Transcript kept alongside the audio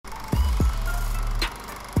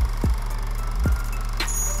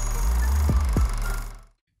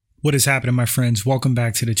What is happening, my friends? Welcome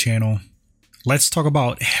back to the channel. Let's talk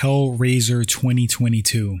about Hellraiser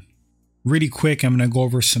 2022. Really quick, I'm going to go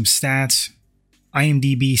over some stats.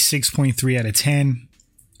 IMDb 6.3 out of 10.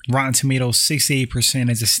 Rotten Tomatoes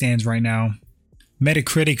 68% as it stands right now.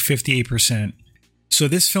 Metacritic 58%. So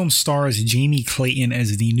this film stars Jamie Clayton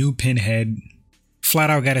as the new Pinhead.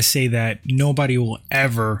 Flat out gotta say that nobody will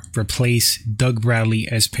ever replace Doug Bradley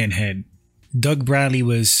as Pinhead. Doug Bradley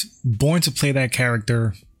was born to play that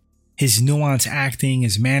character. His nuanced acting,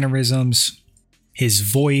 his mannerisms, his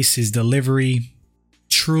voice, his delivery,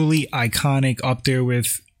 truly iconic, up there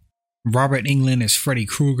with Robert Englund as Freddy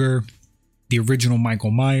Krueger, the original Michael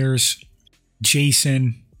Myers,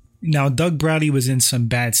 Jason. Now, Doug Bradley was in some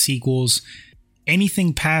bad sequels.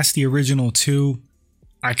 Anything past the original two,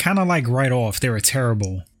 I kind of like right off. They were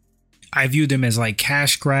terrible. I viewed them as like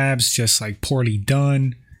cash grabs, just like poorly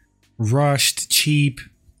done, rushed, cheap.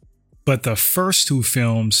 But the first two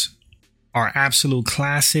films are absolute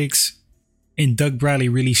classics, and Doug Bradley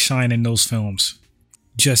really shined in those films.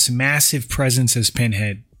 Just massive presence as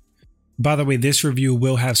Pinhead. By the way, this review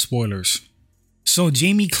will have spoilers. So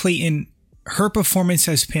Jamie Clayton, her performance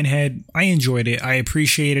as Pinhead, I enjoyed it. I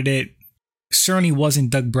appreciated it. Certainly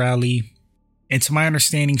wasn't Doug Bradley. And to my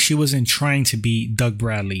understanding, she wasn't trying to be Doug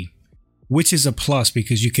Bradley, which is a plus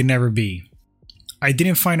because you can never be. I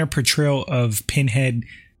didn't find her portrayal of Pinhead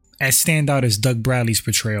as stand out as Doug Bradley's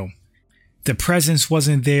portrayal. The presence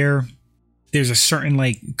wasn't there. There's a certain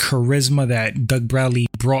like charisma that Doug Bradley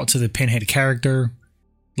brought to the Pinhead character,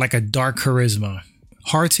 like a dark charisma.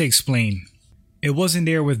 Hard to explain. It wasn't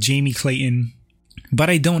there with Jamie Clayton, but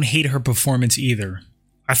I don't hate her performance either.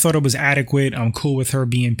 I thought it was adequate. I'm cool with her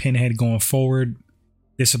being Pinhead going forward.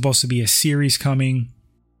 There's supposed to be a series coming.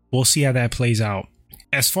 We'll see how that plays out.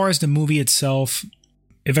 As far as the movie itself,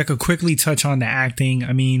 if I could quickly touch on the acting,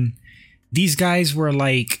 I mean, these guys were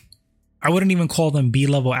like, I wouldn't even call them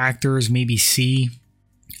B-level actors, maybe C.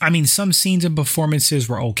 I mean, some scenes and performances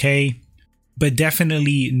were okay, but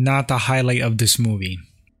definitely not the highlight of this movie.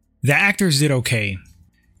 The actors did okay.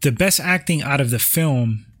 The best acting out of the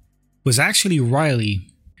film was actually Riley,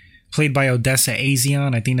 played by Odessa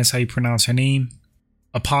A'zion. I think that's how you pronounce her name.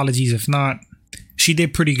 Apologies if not. She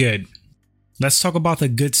did pretty good. Let's talk about the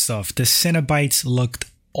good stuff. The Cenobites looked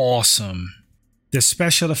awesome. The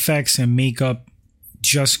special effects and makeup,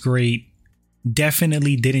 just great.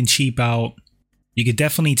 Definitely didn't cheap out. You could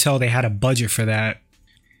definitely tell they had a budget for that.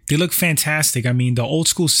 They look fantastic. I mean, the old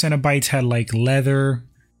school Cenobites had like leather,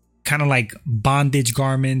 kind of like bondage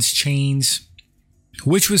garments, chains,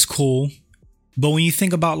 which was cool. But when you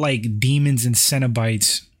think about like demons and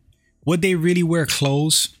Cenobites, would they really wear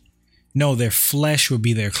clothes? No, their flesh would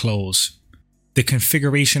be their clothes. The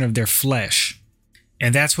configuration of their flesh.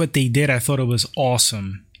 And that's what they did. I thought it was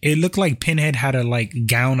awesome. It looked like Pinhead had a like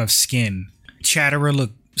gown of skin. Chatterer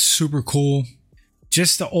looked super cool.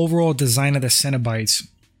 Just the overall design of the Cenobites,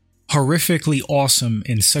 horrifically awesome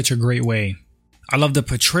in such a great way. I love the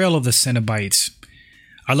portrayal of the Cenobites.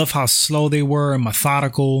 I love how slow they were and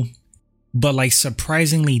methodical, but like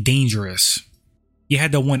surprisingly dangerous. You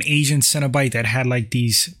had the one Asian Cenobite that had like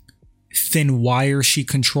these thin wires she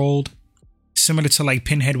controlled, similar to like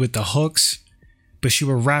Pinhead with the hooks, but she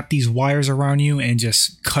would wrap these wires around you and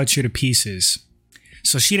just cut you to pieces.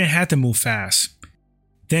 So she didn't have to move fast.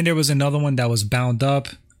 Then there was another one that was bound up.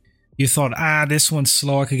 You thought, this one's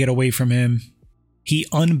slow, I could get away from him. He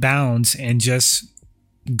unbounds and just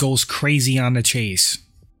goes crazy on the chase.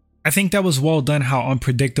 I think that was well done how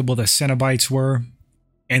unpredictable the Cenobites were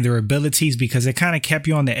and their abilities, because it kind of kept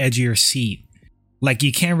you on the edge of your seat. Like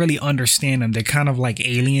you can't really understand them. They're kind of like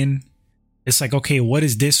alien. It's like, okay, what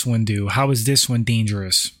does this one do? How is this one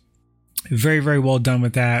dangerous? Very, very well done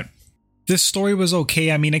with that. This story was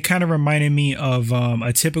okay. I mean, it kind of reminded me of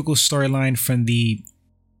a typical storyline from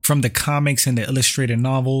the comics and the illustrated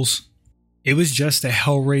novels. It was just a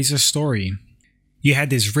Hellraiser story. You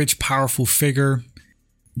had this rich, powerful figure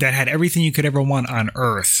that had everything you could ever want on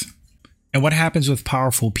Earth. And what happens with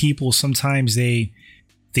powerful people, sometimes they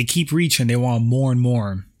keep reaching, they want more and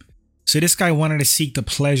more. So this guy wanted to seek the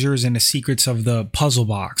pleasures and the secrets of the puzzle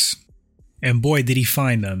box. And boy, did he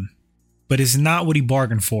find them. But it's not what he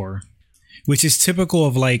bargained for, which is typical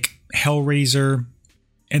of like Hellraiser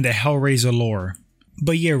and the Hellraiser lore.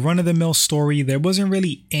 But yeah, run-of-the-mill story. There wasn't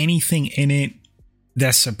really anything in it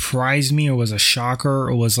that surprised me or was a shocker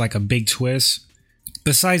or was like a big twist.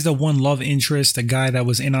 Besides the one love interest, the guy that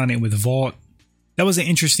was in on it with Vought. That was an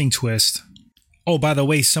interesting twist. Oh, by the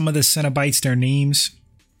way, some of the Cenobites, their names.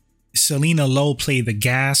 Selena Lowe played the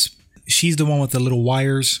Gasp. She's the one with the little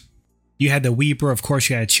wires. You had the Weeper. Of course,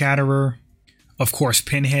 you had Chatterer. Of course,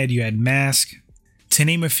 Pinhead. You had Mask. To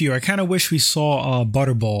name a few, I kind of wish we saw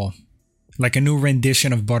Butterball, like a new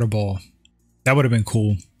rendition of Butterball. That would have been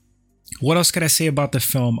cool. What else could I say about the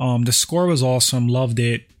film? The score was awesome, loved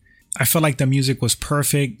it. I felt like the music was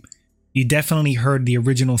perfect. You definitely heard the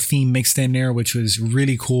original theme mixed in there, which was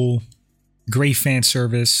really cool. Great fan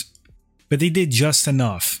service. But they did just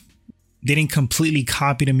enough. They didn't completely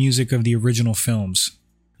copy the music of the original films.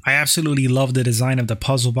 I absolutely love the design of the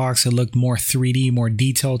puzzle box. It looked more 3D, more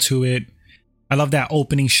detail to it. I love that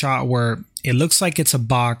opening shot where it looks like it's a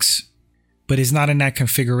box, but it's not in that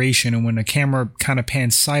configuration. And when the camera kind of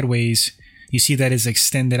pans sideways, you see that it's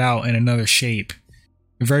extended out in another shape.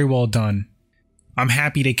 Very well done. I'm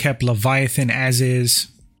happy they kept Leviathan as is.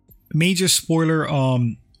 Major spoiler,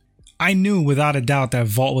 I knew without a doubt that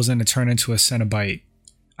Vault was going to turn into a Cenobite.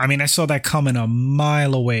 I mean, I saw that coming a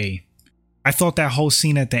mile away. I thought that whole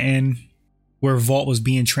scene at the end where Vault was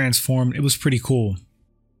being transformed, it was pretty cool.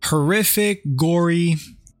 Horrific, gory,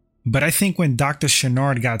 but I think when Dr.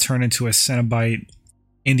 Channard got turned into a Cenobite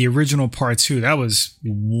in the original part 2, that was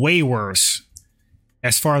way worse.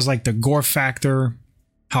 As far as like the gore factor,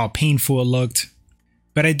 how painful it looked.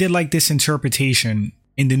 But I did like this interpretation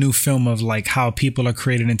in the new film of like how people are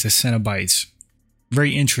created into Cenobites.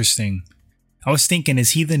 Very interesting. I was thinking,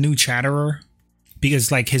 is he the new Chatterer?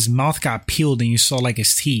 Because like his mouth got peeled and you saw like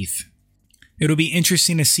his teeth. It'll be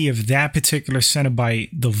interesting to see if that particular Cenobite,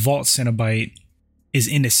 the Vault Cenobite, is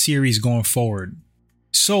in the series going forward.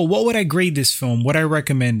 So what would I grade this film? Would I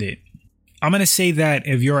recommend it? I'm going to say that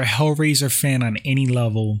if you're a Hellraiser fan on any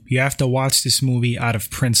level, you have to watch this movie out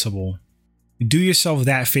of principle. Do yourself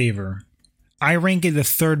that favor. I rank it the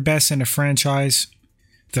third best in the franchise.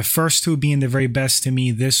 The first two being the very best to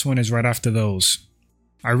me, this one is right after those.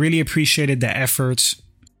 I really appreciated the efforts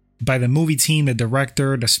by the movie team, the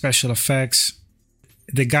director, the special effects,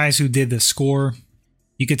 the guys who did the score.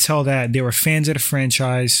 You could tell that they were fans of the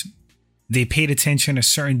franchise. They paid attention to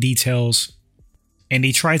certain details, and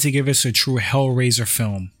they tried to give us a true Hellraiser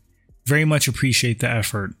film. Very much appreciate the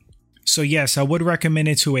effort. So yes, I would recommend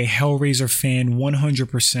it to a Hellraiser fan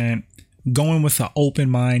 100%. Going with an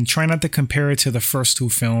open mind. Try not to compare it to the first two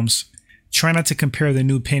films. Try not to compare the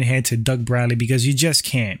new Pinhead to Doug Bradley because you just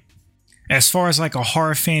can't. As far as like a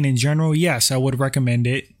horror fan in general, yes, I would recommend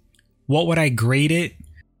it. What would I grade it?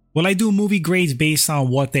 Well, I do movie grades based on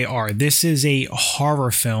what they are. This is a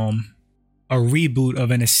horror film, a reboot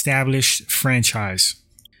of an established franchise.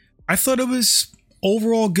 I thought it was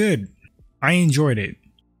overall good. I enjoyed it.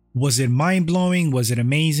 Was it mind-blowing? Was it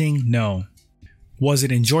amazing? No. Was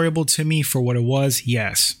it enjoyable to me for what it was?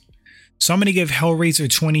 Yes. So I'm going to give Hellraiser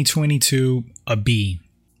 2022 a B.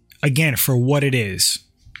 Again, for what it is.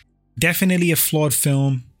 Definitely a flawed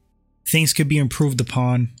film. Things could be improved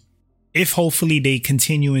upon. If hopefully they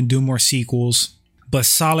continue and do more sequels. But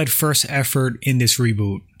solid first effort in this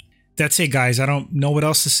reboot. That's it, guys. I don't know what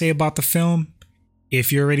else to say about the film.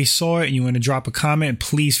 If you already saw it and you want to drop a comment,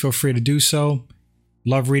 please feel free to do so.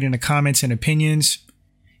 Love reading the comments and opinions.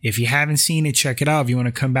 If you haven't seen it, check it out. If you want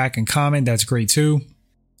to come back and comment, that's great too.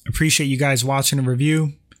 Appreciate you guys watching the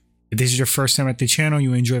review. If this is your first time at the channel,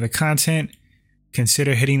 you enjoy the content,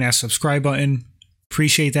 consider hitting that subscribe button.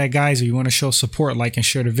 Appreciate that, guys. If you want to show support, like and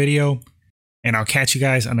share the video. And I'll catch you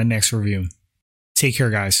guys on the next review. Take care,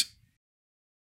 guys.